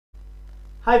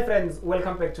Hi friends,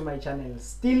 welcome back to my channel.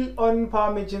 Still on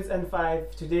Power Machines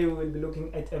N5. Today we will be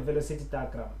looking at a velocity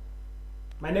diagram.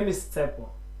 My name is Tsepo.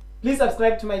 Please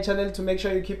subscribe to my channel to make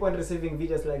sure you keep on receiving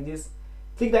videos like this.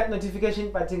 Click that notification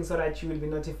button so that you will be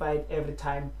notified every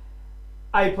time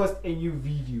I post a new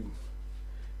video.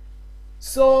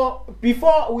 So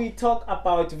before we talk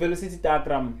about velocity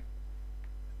diagram,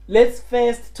 let's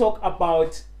first talk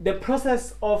about the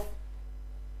process of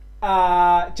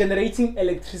generating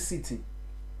electricity.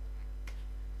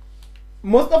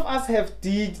 Most of us have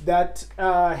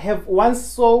once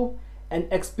saw an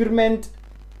experiment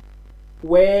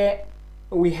where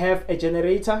we have a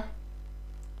generator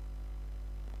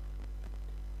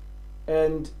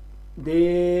and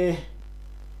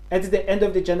at the end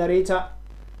of the generator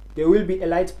there will be a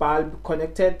light bulb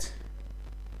connected,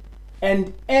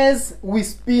 and as we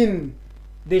spin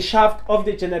the shaft of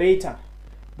the generator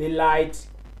the light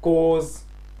goes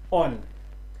on.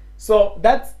 So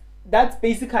that's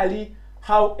basically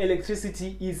how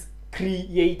electricity is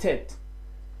created.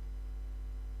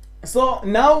 So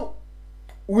now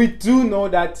we do know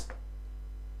that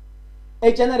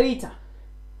a generator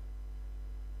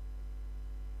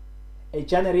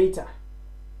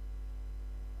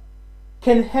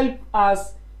can help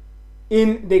us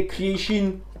in the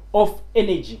creation of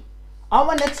energy.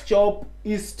 Our next job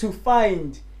is to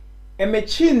find a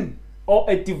machine or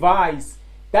a device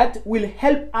that will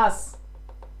help us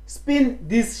spin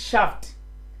this shaft,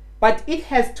 but it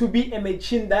has to be a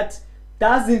machine that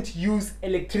doesn't use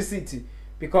electricity,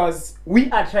 because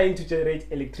we are trying to generate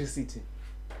electricity.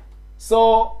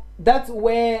 So that's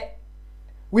where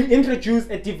we introduce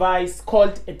a device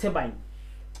called a turbine.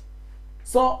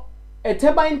 So a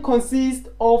turbine consists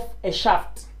of a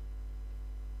shaft,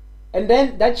 and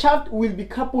then that shaft will be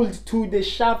coupled to the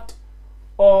shaft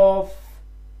of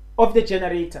the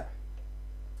generator.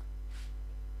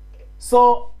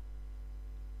 So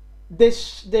the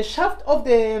shaft of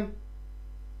the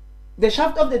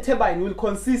turbine will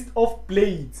consist of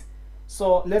blades.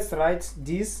 So let's write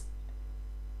this.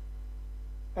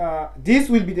 This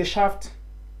will be the shaft.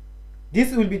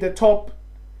 This will be the top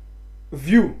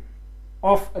view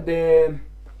of the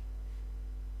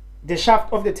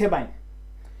shaft of the turbine.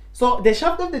 So the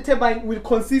shaft of the turbine will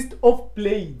consist of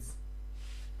blades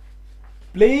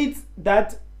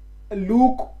that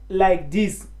look like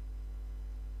this.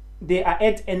 They are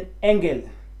at an angle.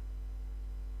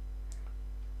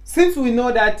 Since we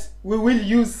know that we will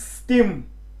use steam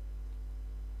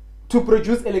to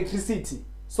produce electricity,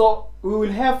 so we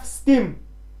will have steam,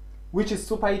 which is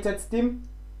superheated steam,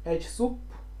 H-soup.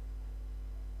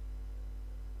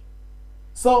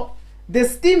 So the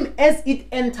steam, as it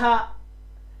enter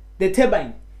the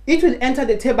turbine, it will enter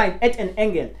the turbine at an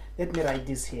angle. Let me write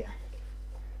this here.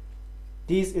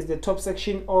 This is the top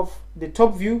section of the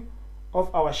top view of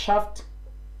our shaft,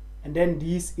 and then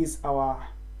this is our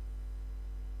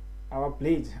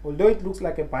blade, although it looks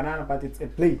like a banana, but it's a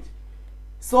blade.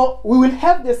 So we will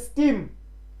have the steam,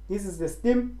 this is the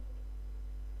steam,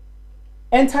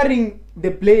 entering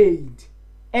the blade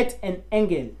at an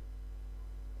angle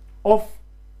of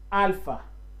alpha,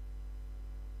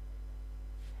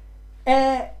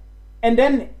 and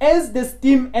then as the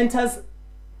steam enters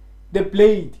the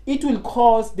blade, it will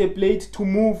cause the blade to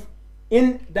move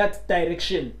in that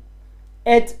direction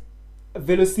at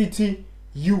velocity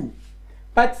u.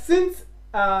 But since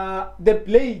the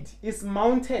blade is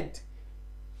mounted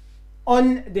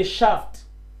on the shaft,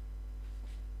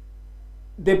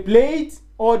 the blade,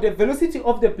 or the velocity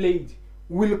of the blade,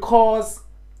 will cause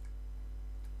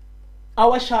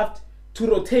our shaft to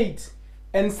rotate.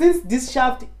 And since this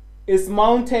shaft is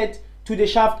mounted to the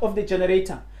shaft of the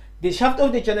generator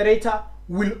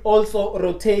will also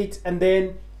rotate, and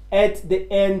then at the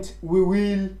end we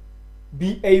will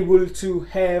be able to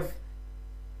have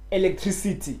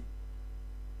electricity.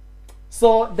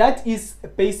 So that is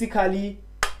basically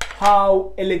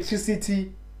how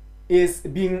electricity is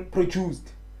being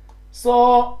produced.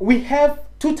 So we have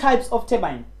two types of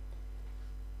turbine.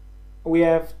 We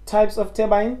have types of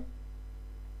turbine.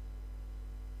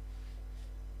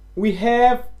 We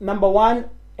have number one,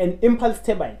 an impulse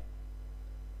turbine.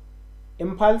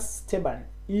 Impulse.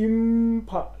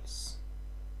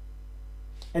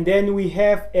 And then we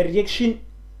have a reaction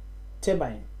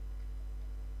turbine.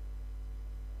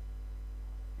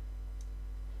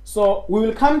 So we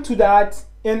will come to that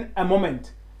in a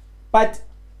moment, but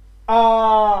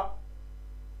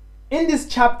in this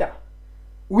chapter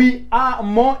we are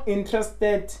more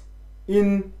interested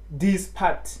in this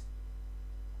part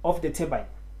of the turbine,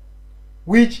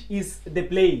 which is the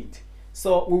blade.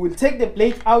 So we will take the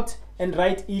blade out and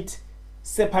write it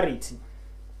separately.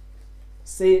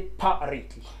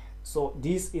 separately. So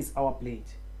this is our blade.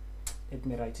 Let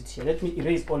me write it here. Let me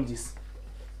erase all this.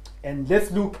 And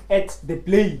let's look at the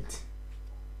blade.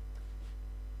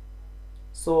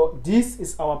 So this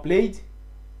is our blade.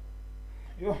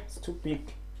 Oh, it's too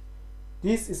big.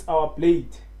 This is our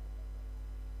blade.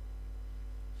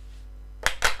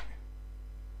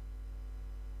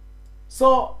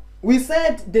 So we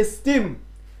said the steam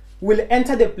will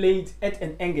enter the blade at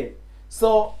an angle.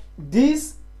 So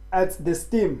this at the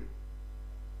steam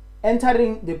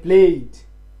entering the blade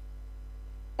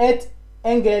at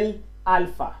angle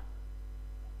alpha,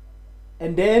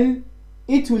 and then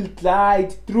it will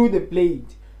glide through the blade,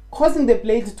 causing the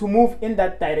blade to move in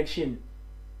that direction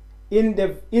in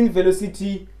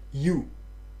velocity u,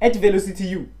 at velocity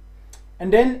u,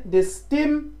 and then the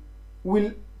steam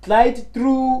will glide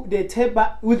through the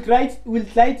turbine, will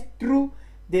glide through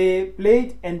the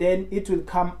blade, and then it will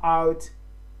come out.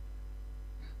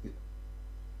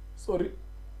 Sorry,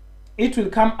 it will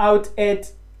come out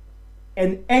at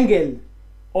an angle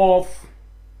of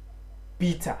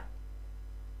beta.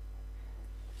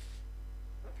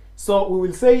 So we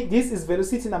will say this is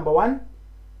velocity number 1,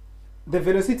 the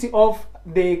velocity of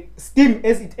the steam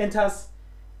as it enters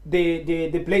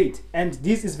the blade, and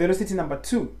this is velocity number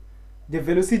 2, the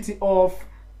velocity of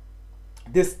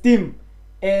the steam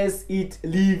as it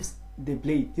leaves the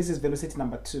blade. This is velocity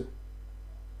number 2.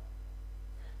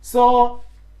 So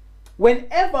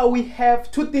whenever we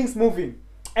have two things moving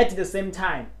at the same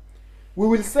time, we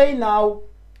will say now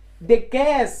the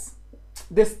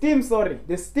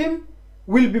steam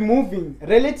will be moving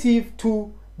relative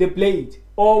to the blade,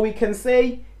 or we can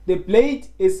say the blade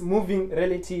is moving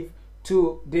relative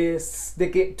to the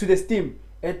steam.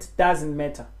 It doesn't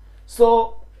matter.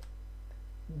 So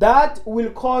that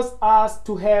will cause us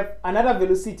to have another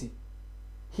velocity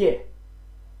here,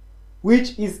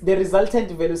 which is the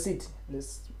resultant velocity.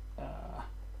 Let's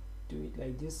do it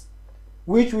like this,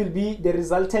 which will be the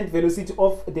resultant velocity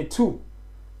of the 2,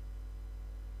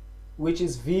 which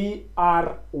is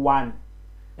VR1.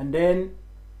 And then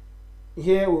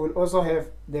here we will also have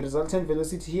the resultant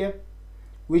velocity here,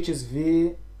 which is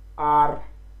VR2.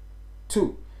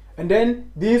 And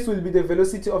then this will be the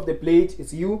velocity of the blade,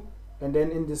 is u, and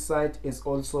then in this side is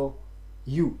also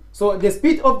u. So the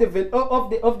speed of the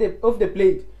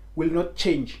blade will not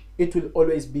change. It will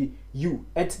always be u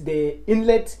at the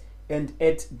inlet and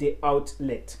at the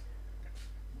outlet.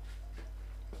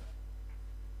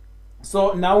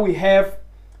 So now we have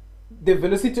the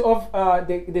velocity of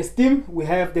the steam, we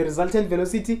have the resultant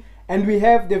velocity, and we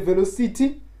have the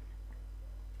velocity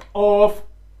of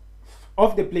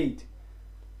the blade.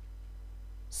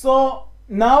 So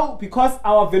now, because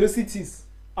our velocity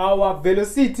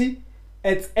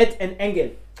at an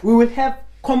angle, we will have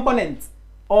components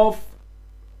of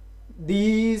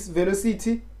this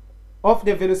velocity, of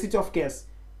the velocity of gas.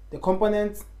 The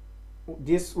components,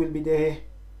 this will be the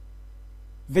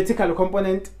vertical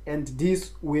component, and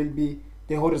this will be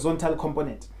the horizontal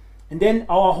component. And then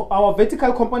our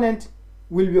vertical component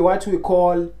will be what we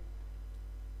call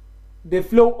the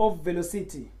flow of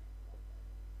velocity.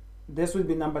 This will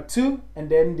be number 2, and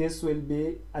then this will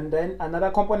be, and then another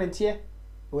component here.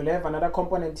 We'll have another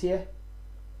component here.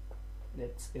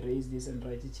 Let's erase this and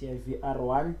write it here,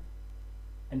 VR1.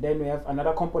 And then we have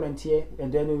another component here,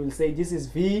 and then we will say this is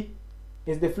V,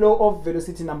 is the flow of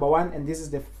velocity number 1, and this is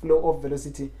the flow of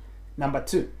velocity number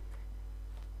 2.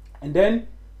 And then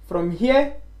from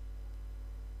here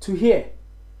to here,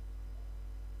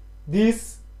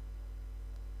 this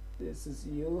is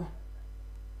U.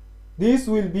 This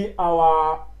will be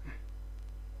our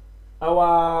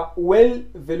well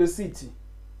velocity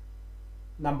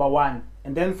number 1,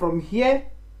 and then from here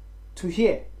to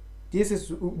here, this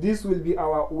will be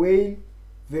our well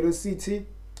velocity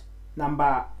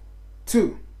number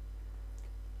 2.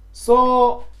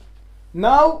 So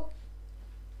now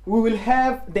we will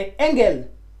have the angle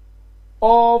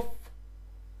of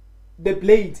the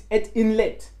blade at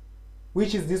inlet,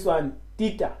 which is this one,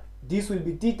 theta. This will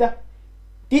be theta.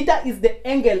 Theta is the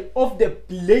angle of the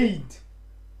blade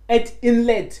at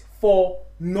inlet for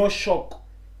no shock.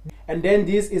 And then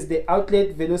this is the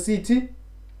outlet velocity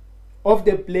of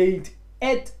the blade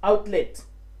at outlet.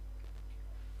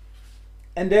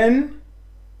 And then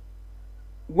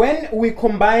when we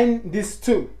combine these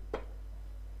two,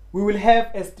 we will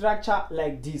have a structure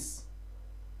like this.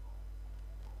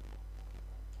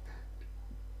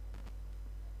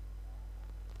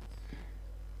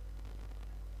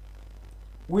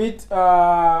 With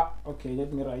okay,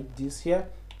 let me write this here.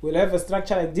 We'll have a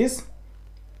structure like this.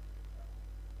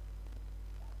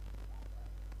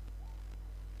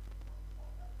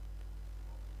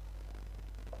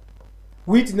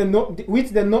 with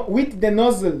the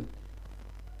nozzle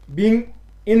being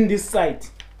in this side,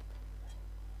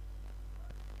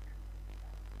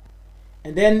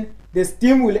 and then the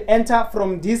steam will enter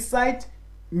from this side,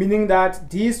 meaning that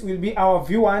this will be our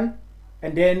V1,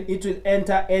 and then it will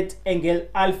enter at angle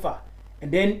alpha,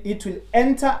 and then it will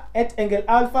enter at angle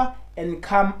alpha and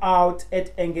come out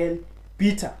at angle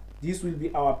beta. This will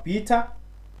be our beta,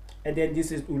 and then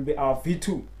this will be our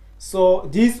V2. So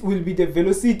this will be the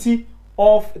velocity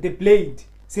of the blade,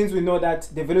 since we know that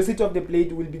the velocity of the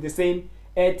blade will be the same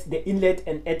at the inlet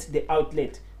and at the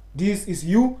outlet. This is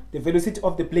U, the velocity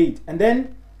of the blade, and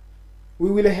then we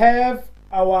will have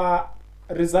our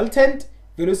resultant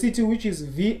velocity, which is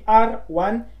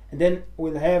VR1, and then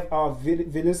we'll have our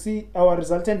velocity, our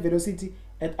resultant velocity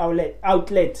at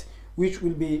outlet, which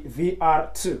will be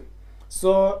VR2.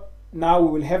 So now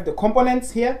we will have the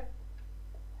components here.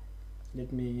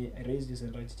 Let me erase this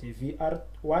and write it here,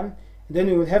 VR1, and then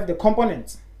we will have the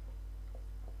components.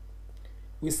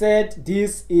 We said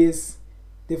this is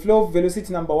the flow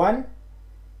velocity number 1,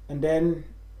 and then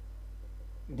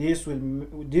this will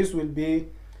be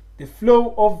the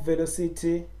flow of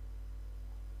velocity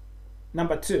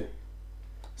number 2.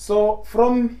 So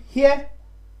from here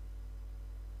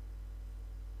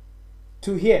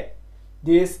to here,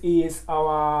 this is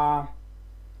our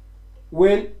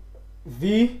wheel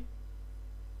VW1,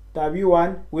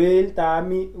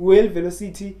 wheel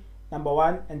velocity number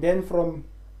 1, and then from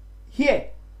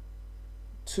here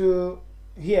to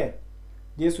here,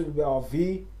 this will be our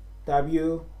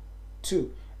VW2,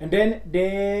 and then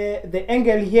the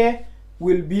angle here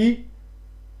will be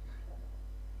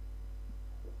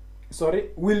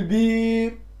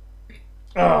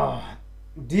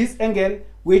this angle,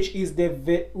 which is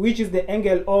the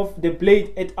angle of the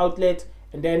blade at outlet,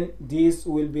 and then this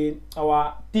will be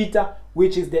our theta,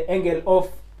 which is the angle of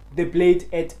the blade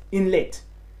at inlet.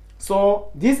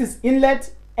 So this is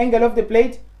inlet angle of the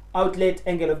blade, outlet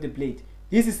angle of the blade.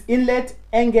 This is inlet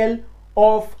angle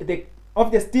of the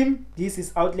steam, this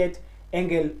is outlet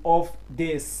angle of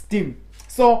the steam.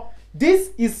 So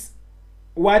this is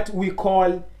what we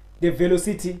call the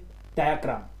velocity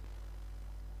diagram.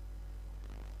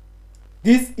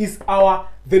 This is our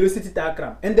velocity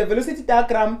diagram, and the velocity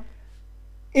diagram,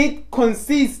 it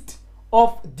consists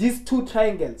of these two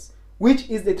triangles, which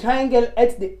is the triangle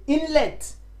at the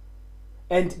inlet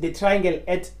and the triangle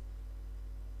at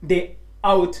the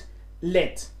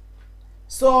outlet.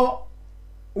 So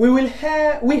these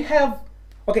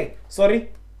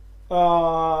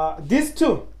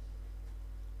two,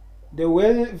 the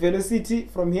wheel velocity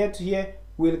from here to here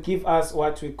will give us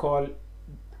what we call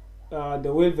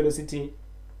the wheel velocity,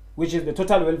 which is the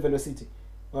total wheel velocity.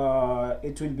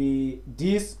 It will be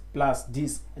this plus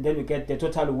this, and then we get the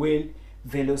total wheel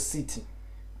velocity.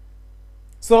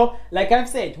 So like I've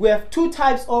said, we have two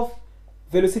types of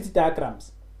velocity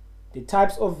diagrams. The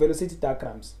types of velocity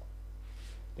diagrams,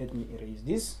 let me erase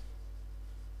this.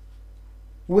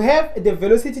 We have the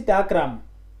velocity diagram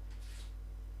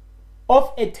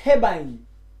of a turbine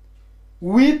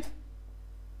with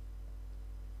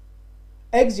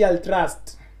axial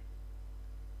thrust,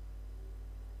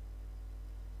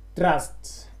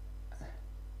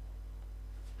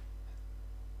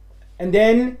 and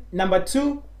then number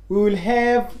 2, we will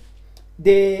have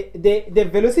the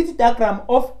velocity diagram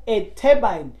of a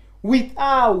turbine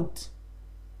without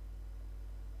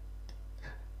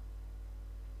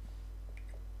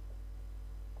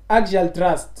axial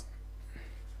thrust,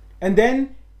 and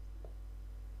then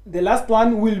the last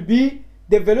one will be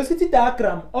the velocity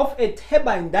diagram of a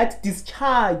turbine that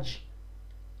discharge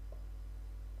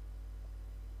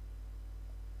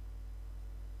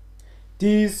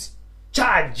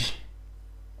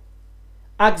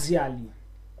axially.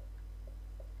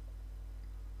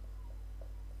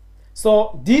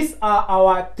 So these are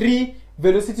our 3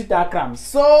 velocity diagrams.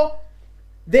 So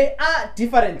they are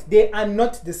different, they are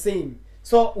not the same.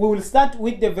 So we will start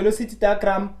with the velocity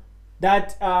diagram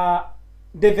that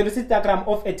the velocity diagram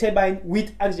of a turbine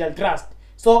with axial thrust.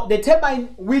 So the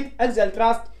turbine with axial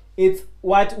thrust is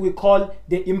what we call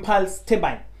the impulse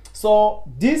turbine. So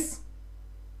this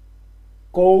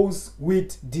goes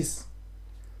with this.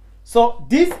 So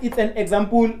this is an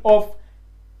example of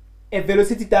a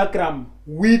velocity diagram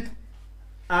with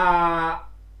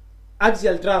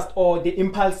axial thrust or the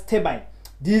impulse turbine.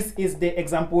 This is the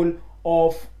example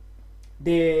of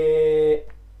the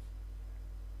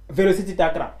velocity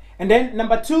diagram. And then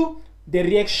number 2, the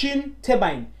reaction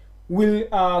turbine will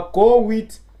go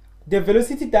with the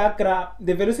velocity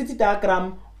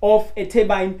diagram of a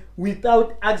turbine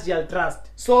without axial thrust.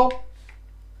 So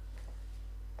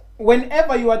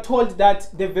whenever you are told that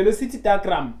the velocity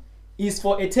diagram is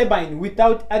for a turbine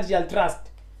without axial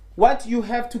thrust, what you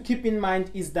have to keep in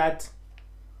mind is that,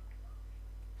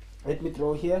 let me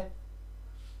draw here.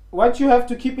 What you have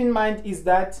to keep in mind is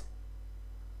that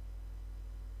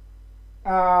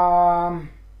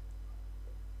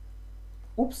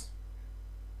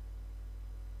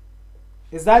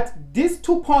is that these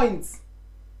 2 points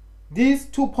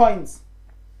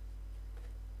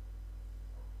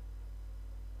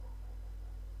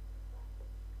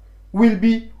will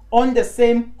be on the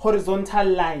same horizontal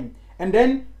line, and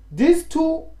then these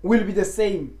 2 will be the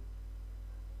same.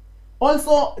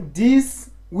 Also, this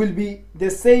will be the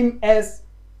same as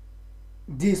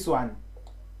this one.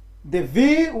 The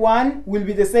V1 will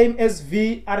be the same as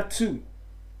VR2,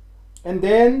 and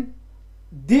then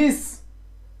this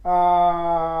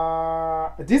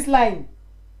this line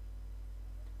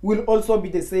will also be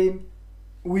the same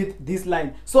with this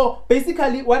line. So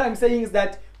basically what I'm saying is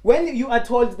that when you are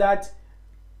told that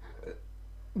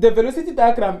the velocity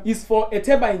diagram is for a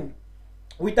turbine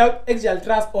without axial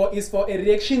thrust or is for a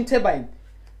reaction turbine,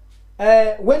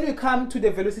 when we come to the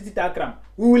velocity diagram,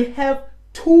 we will have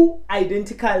 2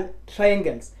 identical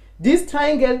triangles. This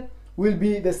triangle will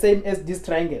be the same as this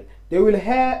triangle. They will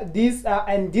have this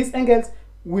and these angles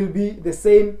will be the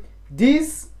same.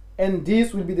 This and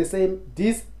this will be the same.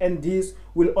 This and this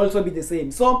will also be the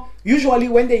same. So usually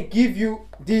when they give you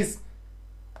this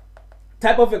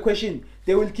type of equation,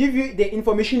 they will give you the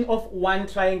information of one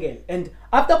triangle, and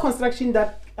after constructing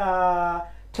that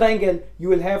triangle, you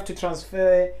will have to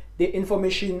transfer the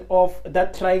information of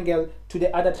that triangle to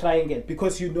the other triangle,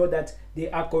 because you know that they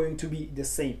are going to be the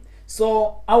same.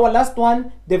 So our last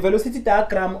one, the velocity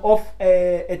diagram of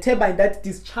a turbine that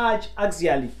discharge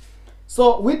axially.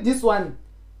 So with this one,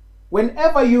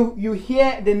 whenever you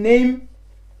hear the name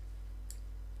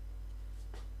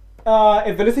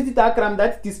a velocity diagram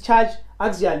that discharge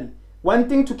axially, one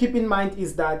thing to keep in mind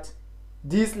is that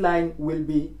this line will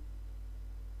be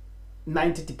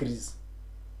 90 degrees.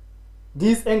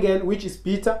 This angle, which is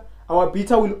beta, our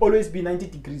beta will always be 90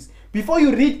 degrees. Before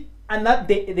you read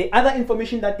the other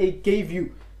information that they gave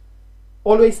you,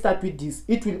 always start with this.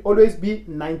 It will always be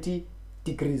 90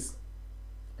 degrees.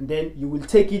 And then you will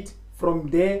take it from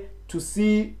there to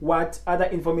see what other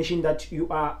information that you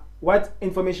are, what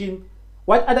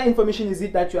other information is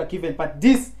it that you are given. But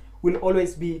this will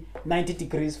always be 90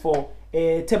 degrees for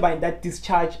a turbine that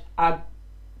discharge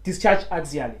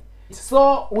axially.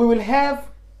 So we will have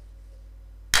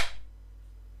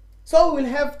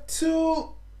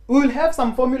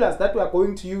some formulas that we are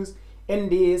going to use in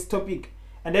this topic.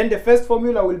 And then the first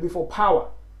formula will be for power,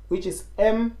 which is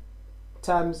M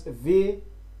times V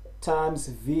times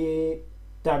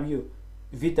VW.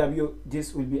 VW,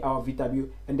 this will be our VW.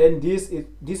 And then this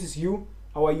is U.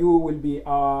 Our U will be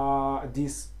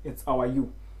it's our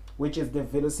U, which is the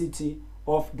velocity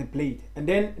of the blade. And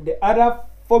then the other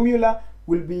formula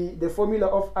will be the formula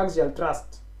of axial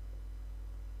thrust.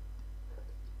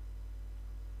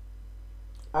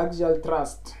 Axial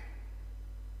thrust,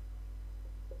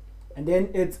 and then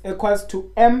it's equals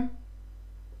to M,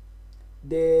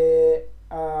 it's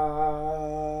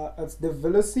the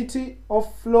velocity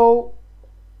of flow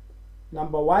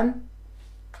number 1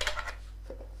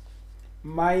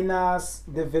 minus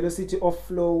the velocity of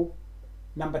flow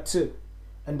number 2.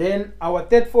 And then our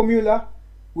third formula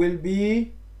will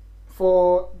be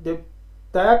for the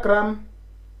diagram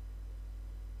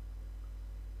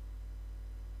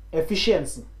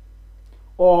efficiency,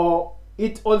 or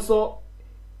it also,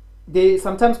 they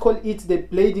sometimes call it the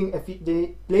blading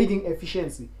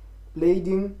efficiency.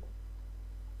 Blading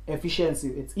efficiency,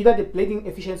 it's either the blading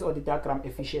efficiency or the diagram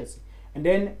efficiency. And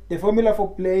then the formula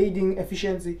for blading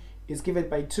efficiency is given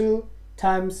by 2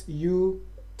 times U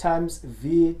times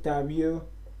VW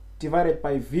divided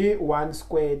by V1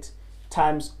 squared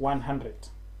times 100.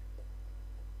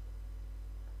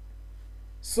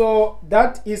 So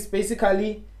that is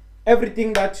basically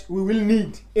everything that we will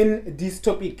need in this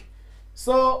topic.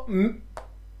 So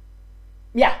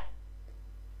yeah,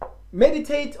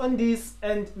 meditate on this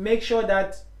and make sure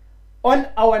that on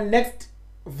our next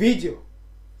video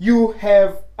you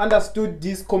have understood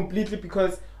this completely,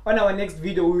 because on our next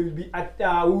video we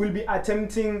will be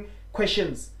attempting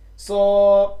questions.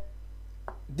 So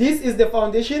this is the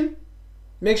foundation.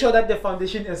 Make sure that the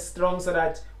foundation is strong so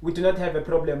that we do not have a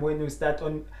problem when we start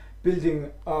on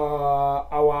building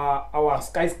our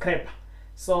skyscraper.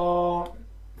 So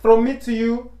from me to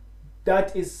you,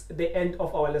 that is the end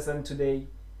of our lesson today.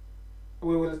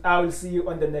 I will see you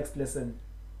on the next lesson.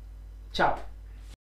 Ciao.